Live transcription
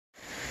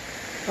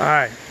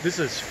Hi, this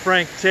is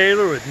Frank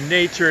Taylor with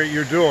Nature at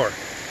Your Door,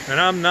 and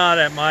I'm not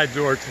at my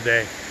door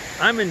today.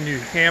 I'm in New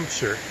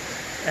Hampshire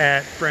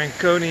at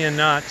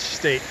Franconia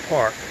State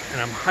Park,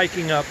 and I'm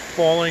hiking up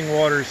Falling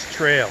Waters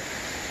Trail.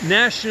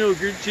 National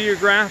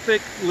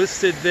Geographic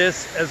listed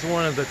this as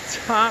one of the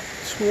top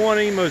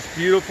 20 most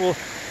beautiful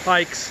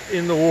hikes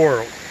in the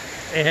world,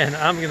 and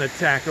I'm going to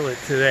tackle it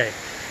today.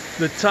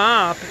 The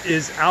top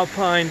is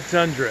Alpine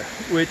Tundra,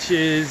 which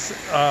is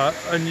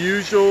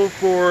unusual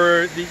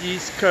for the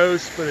East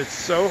Coast, but it's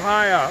so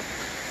high up,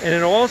 and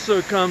it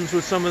also comes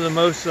with some of the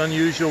most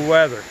unusual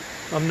weather.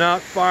 I'm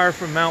not far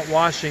from Mount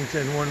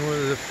Washington, one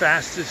of the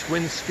fastest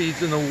wind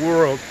speeds in the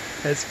world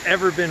has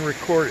ever been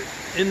recorded.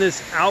 In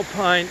this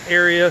alpine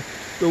area,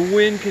 the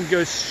wind can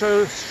go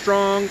so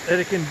strong that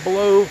it can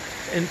blow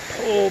and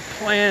pull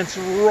plants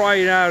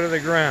right out of the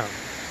ground.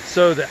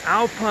 So the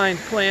alpine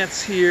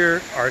plants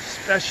here are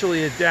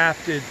specially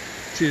adapted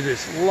to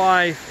this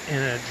life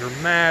in a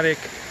dramatic,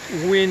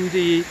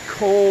 windy,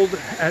 cold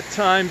at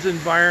times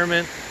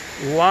environment,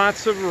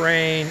 lots of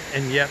rain,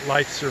 and yet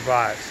life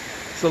survives.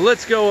 So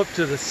let's go up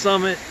to the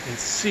summit and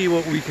see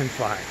what we can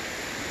find.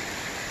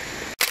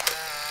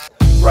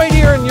 Right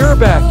here in your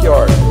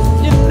backyard,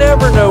 you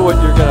never know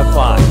what you're gonna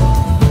find.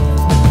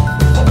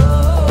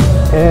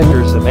 And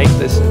here's to make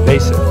this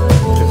invasive.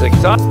 It's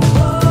exotic.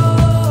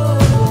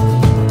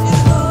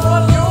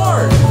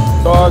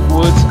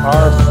 Dogwoods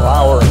are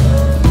flowering,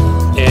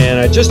 and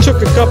I just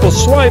took a couple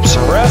swipes.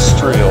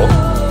 Terrestrial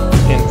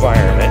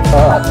environment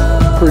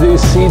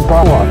produce seed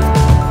pollen,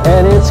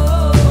 and it's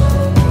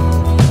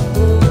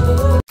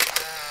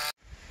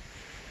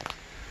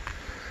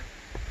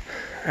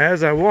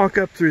as I walk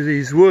up through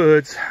these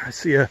woods, I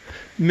see a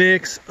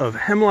mix of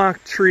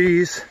hemlock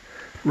trees,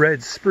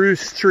 red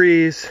spruce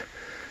trees,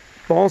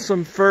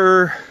 balsam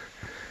fir,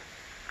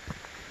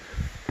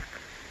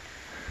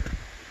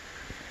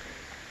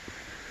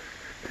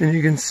 and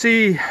you can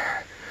see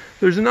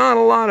there's not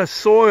a lot of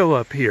soil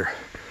up here.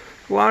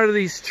 A lot of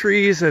these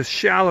trees have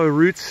shallow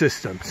root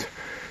systems,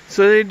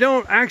 so they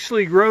don't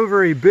actually grow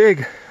very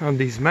big on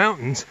these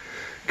mountains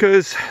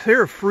because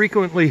they're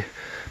frequently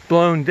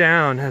blown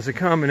down as a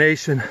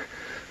combination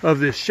of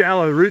this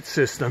shallow root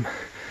system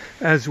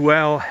as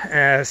well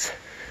as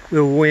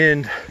the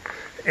wind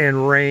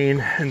and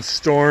rain and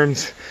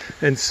storms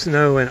and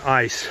snow and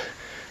ice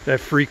that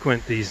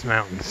frequent these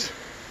mountains.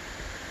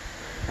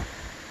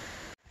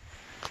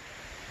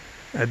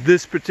 At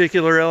this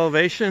particular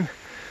elevation,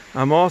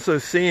 I'm also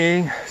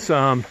seeing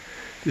some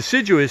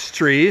deciduous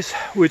trees,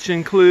 which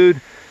include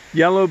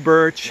yellow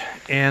birch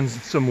and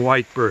some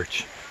white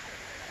birch.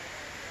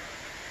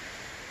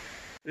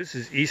 This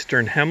is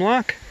eastern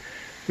hemlock,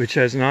 which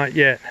has not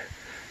yet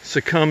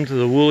succumbed to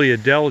the woolly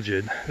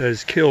adelgid that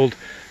has killed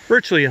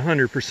virtually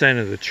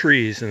 100% of the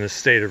trees in the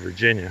state of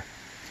Virginia.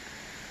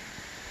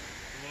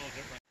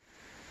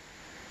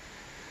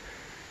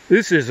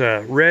 This is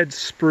a red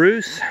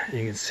spruce.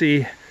 You can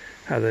see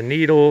how the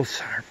needles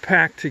are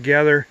packed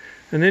together,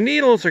 and the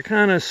needles are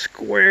kind of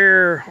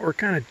square or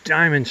kind of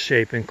diamond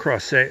shaped in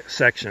cross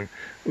section,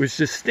 which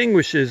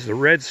distinguishes the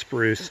red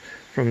spruce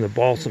from the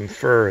balsam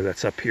fir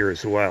that's up here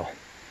as well.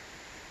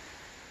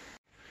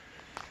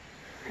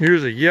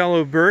 Here's a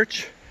yellow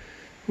birch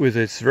with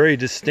its very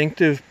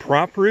distinctive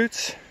prop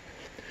roots.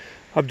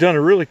 I've done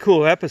a really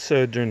cool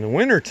episode during the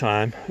winter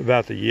time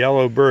about the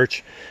yellow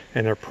birch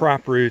and their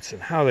prop roots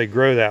and how they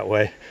grow that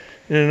way.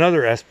 In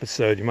another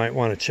episode you might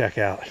want to check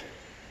out.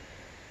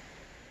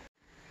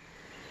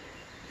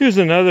 Here's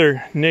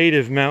another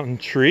native mountain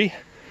tree.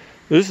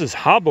 This is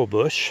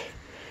hobblebush.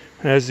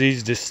 It has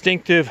these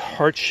distinctive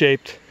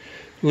heart-shaped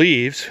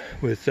leaves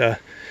with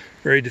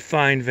very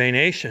defined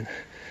veination.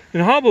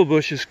 And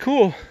hobblebush is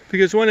cool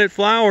because when it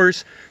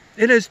flowers,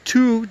 it has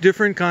two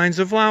different kinds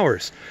of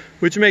flowers,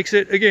 which makes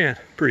it, again,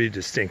 pretty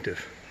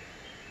distinctive.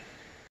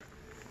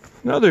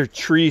 Another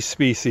tree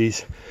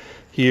species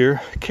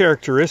here,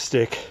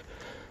 characteristic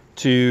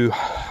to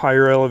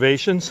higher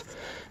elevations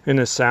in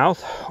the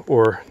south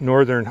or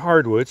northern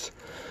hardwoods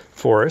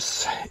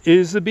forests,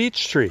 is the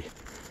beech tree.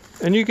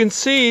 And you can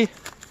see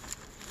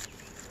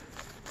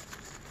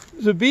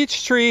the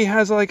beech tree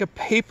has like a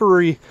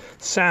papery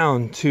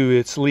sound to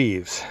its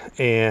leaves,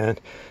 and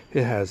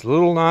it has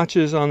little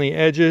notches on the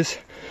edges.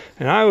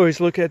 And I always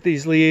look at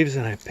these leaves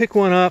and I pick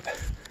one up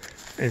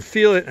and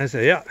feel it and I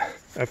say, yeah,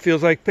 that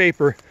feels like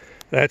paper.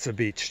 That's a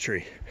beech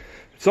tree.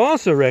 It's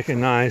also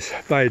recognized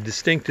by a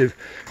distinctive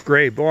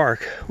gray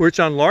bark, which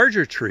on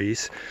larger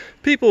trees,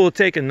 people will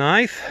take a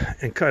knife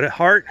and cut a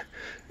heart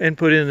and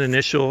put in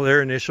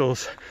their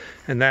initials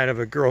and that of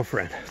a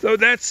girlfriend. Though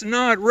that's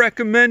not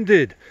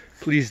recommended.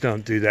 Please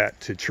don't do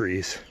that to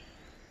trees.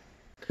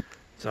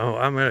 So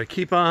I'm going to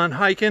keep on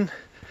hiking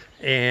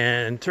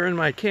and turn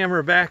my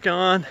camera back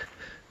on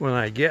when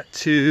I get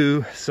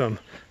to some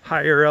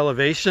higher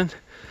elevation.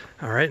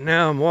 All right,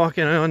 now I'm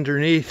walking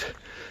underneath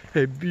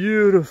a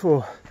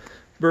beautiful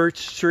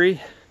birch tree. You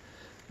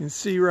can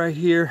see right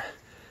here,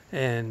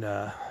 and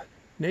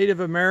Native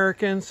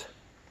Americans,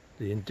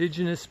 the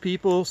indigenous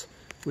peoples,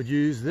 would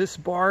use this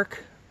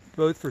bark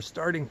both for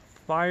starting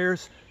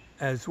fires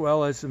as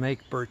well as to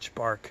make birch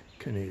bark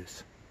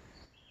canoes.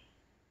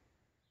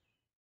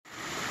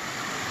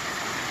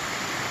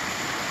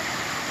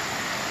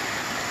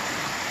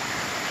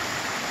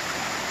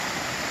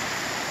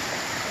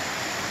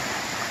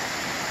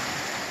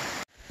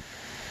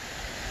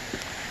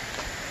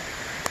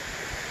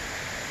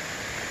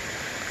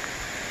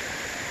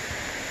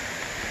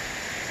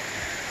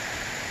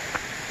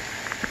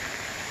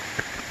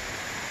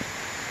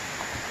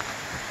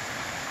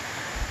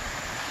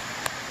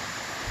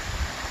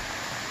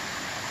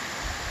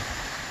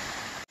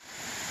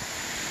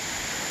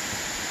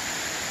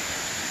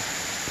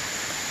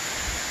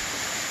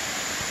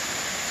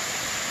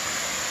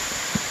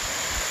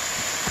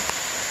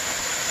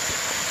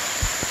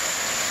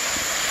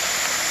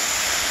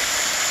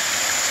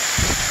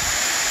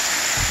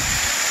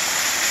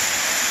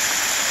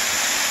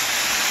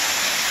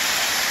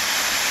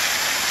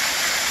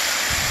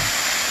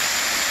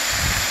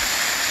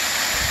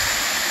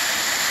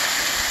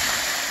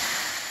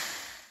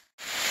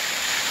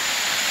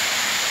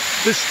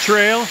 This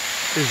trail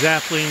is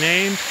aptly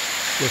named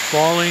the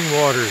Falling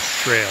Waters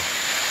Trail.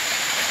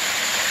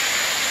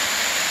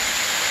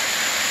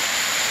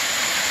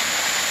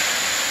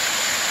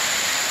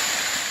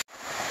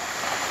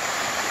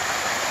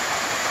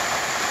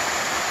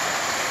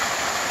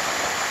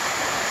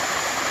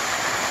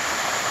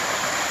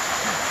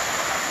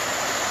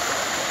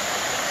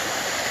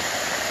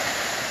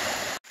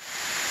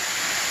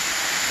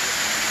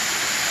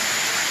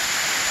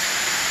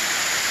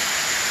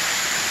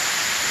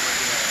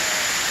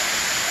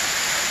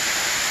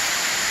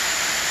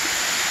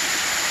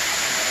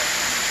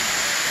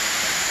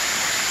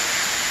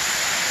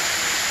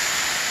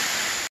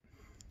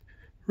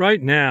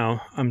 Right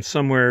now, I'm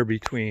somewhere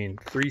between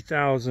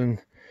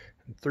 3,000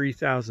 and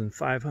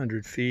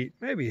 3,500 feet,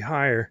 maybe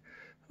higher,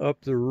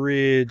 up the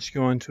ridge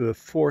going to a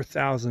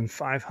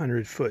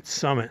 4,500 foot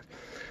summit.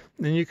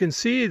 And you can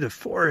see the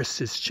forest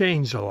has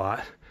changed a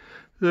lot.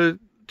 The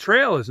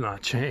trail has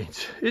not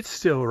changed. It's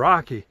still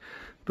rocky,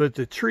 but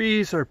the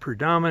trees are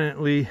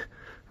predominantly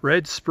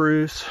red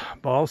spruce,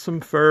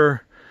 balsam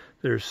fir.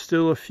 There's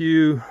still a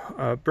few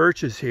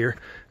birches here,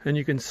 and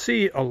you can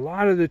see a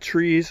lot of the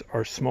trees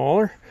are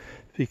smaller,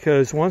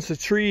 because once the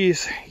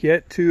trees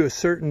get to a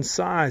certain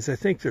size, I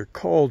think they're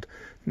culled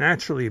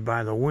naturally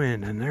by the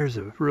wind. And there's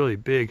a really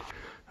big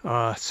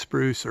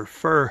spruce or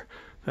fir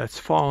that's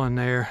fallen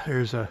there.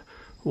 There's a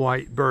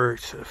white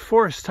birch. The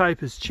forest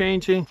type is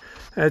changing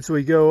as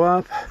we go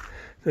up.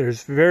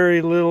 There's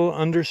very little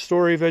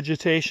understory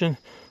vegetation,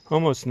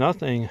 almost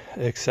nothing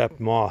except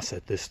moss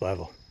at this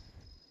level.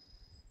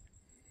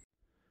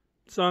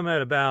 So I'm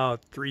at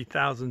about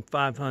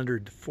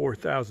 3,500 to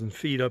 4,000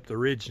 feet up the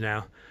ridge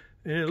now.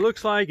 And it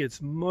looks like it's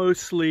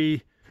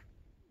mostly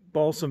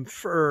balsam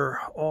fir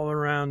all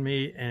around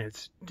me, and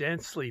it's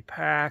densely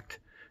packed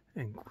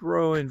and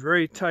growing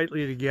very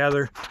tightly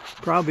together.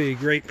 Probably a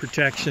great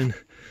protection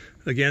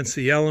against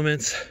the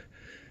elements.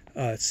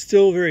 It's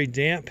still very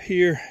damp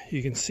here.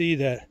 You can see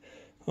that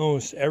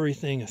almost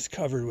everything is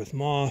covered with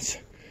moss.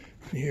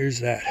 And here's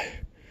that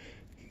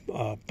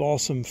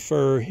balsam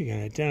fir. You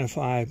can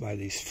identify by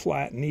these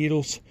flat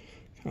needles,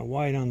 kind of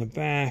white on the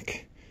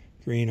back,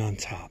 green on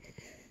top.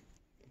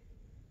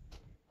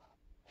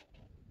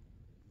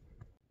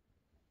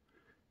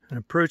 And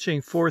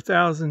approaching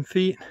 4,000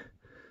 feet,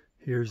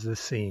 here's the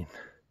scene.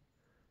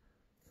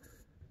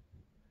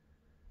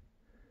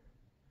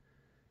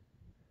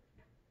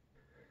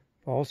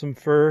 Balsam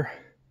fir,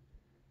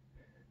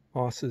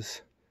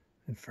 mosses,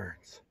 and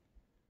ferns.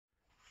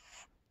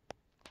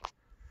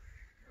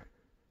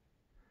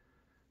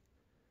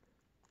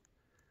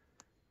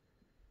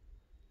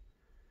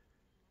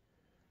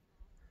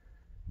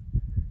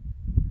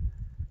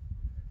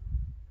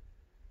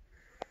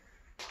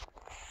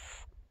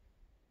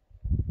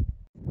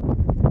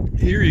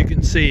 Here you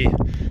can see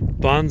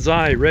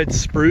bonsai red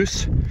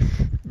spruce,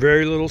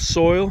 very little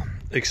soil,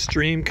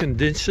 extreme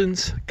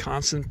conditions,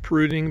 constant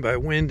pruning by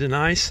wind and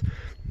ice,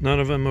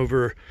 none of them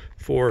over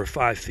 4 or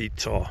 5 feet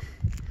tall.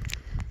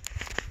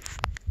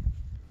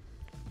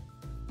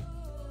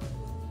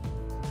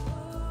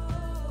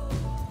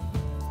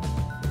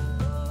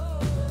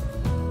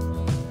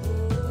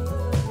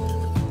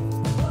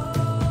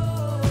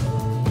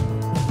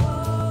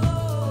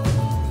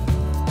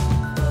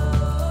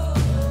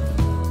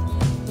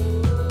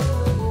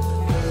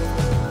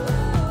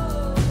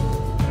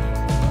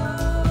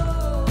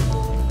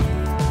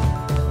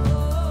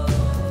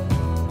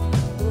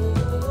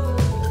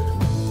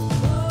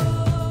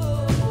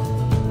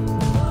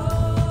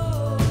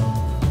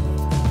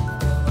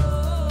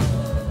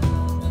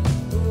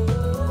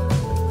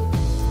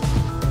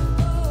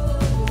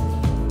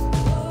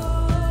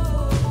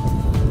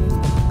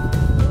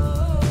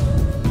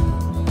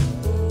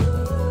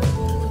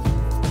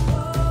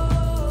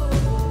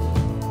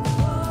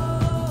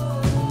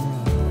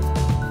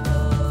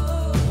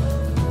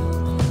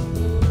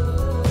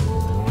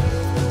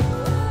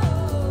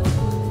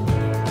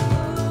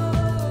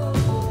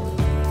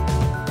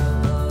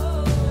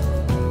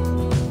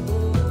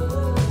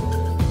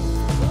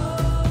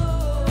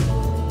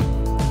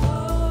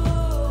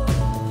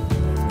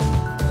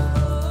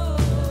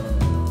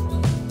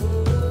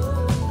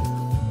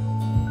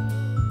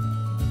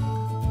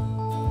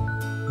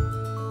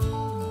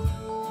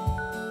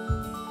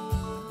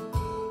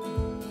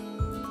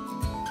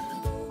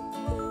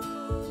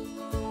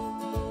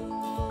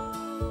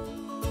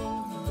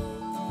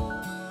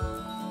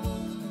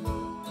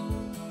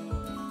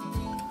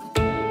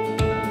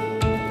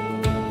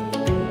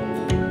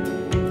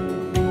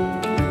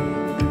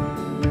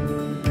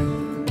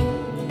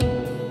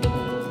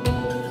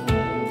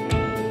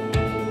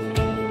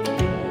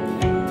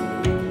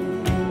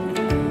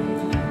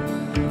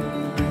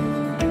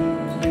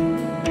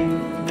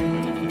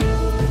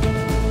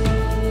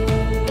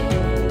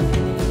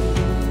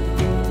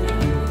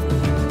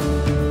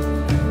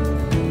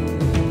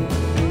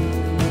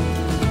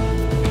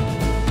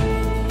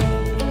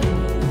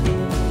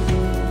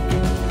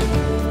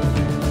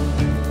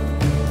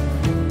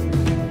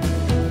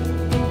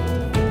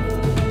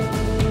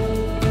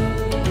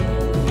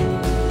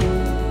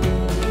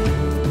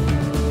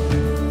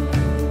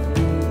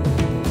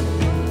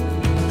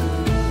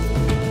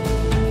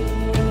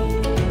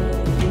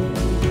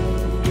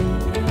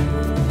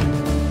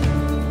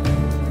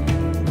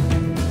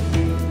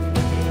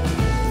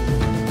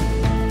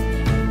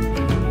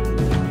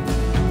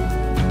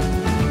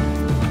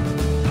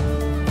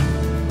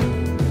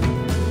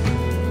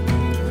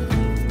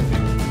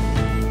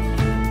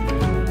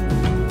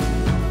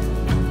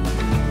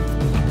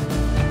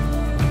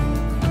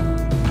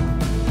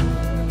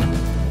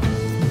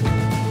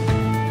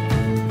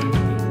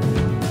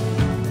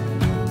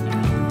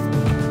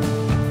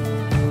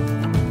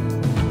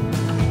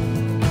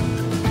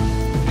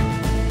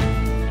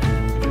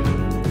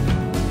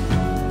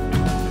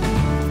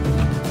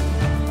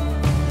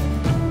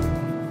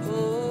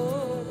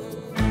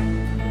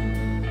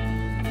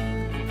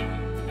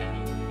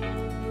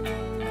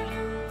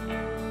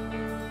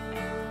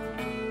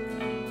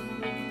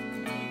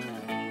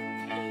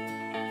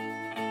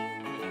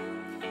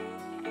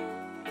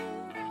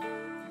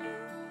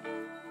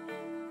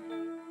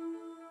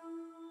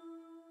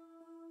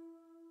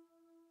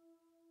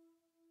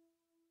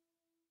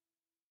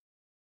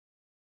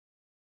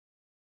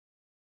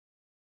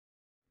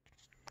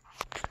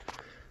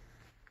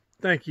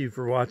 Thank you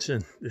for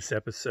watching this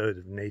episode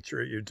of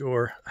Nature at Your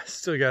Door. I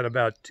still got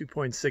about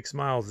 2.6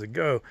 miles to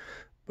go,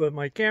 but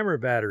my camera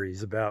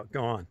battery's about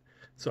gone.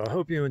 So I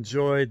hope you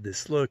enjoyed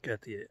this look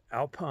at the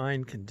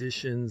alpine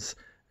conditions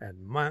and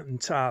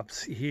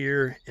mountaintops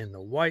here in the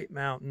White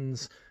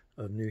Mountains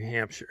of New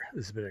Hampshire.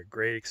 This has been a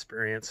great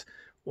experience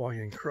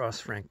walking across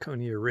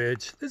Franconia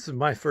Ridge. This is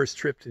my first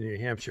trip to New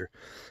Hampshire.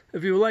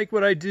 If you like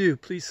what I do,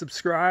 please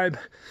subscribe,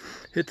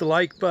 hit the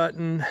like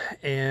button,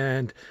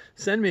 and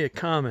send me a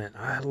comment.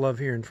 I love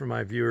hearing from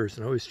my viewers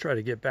and always try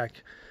to get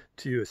back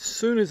to you as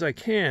soon as I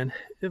can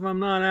if I'm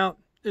not out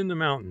in the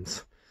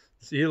mountains.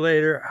 See you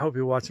later. I hope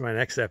you watch my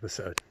next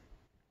episode.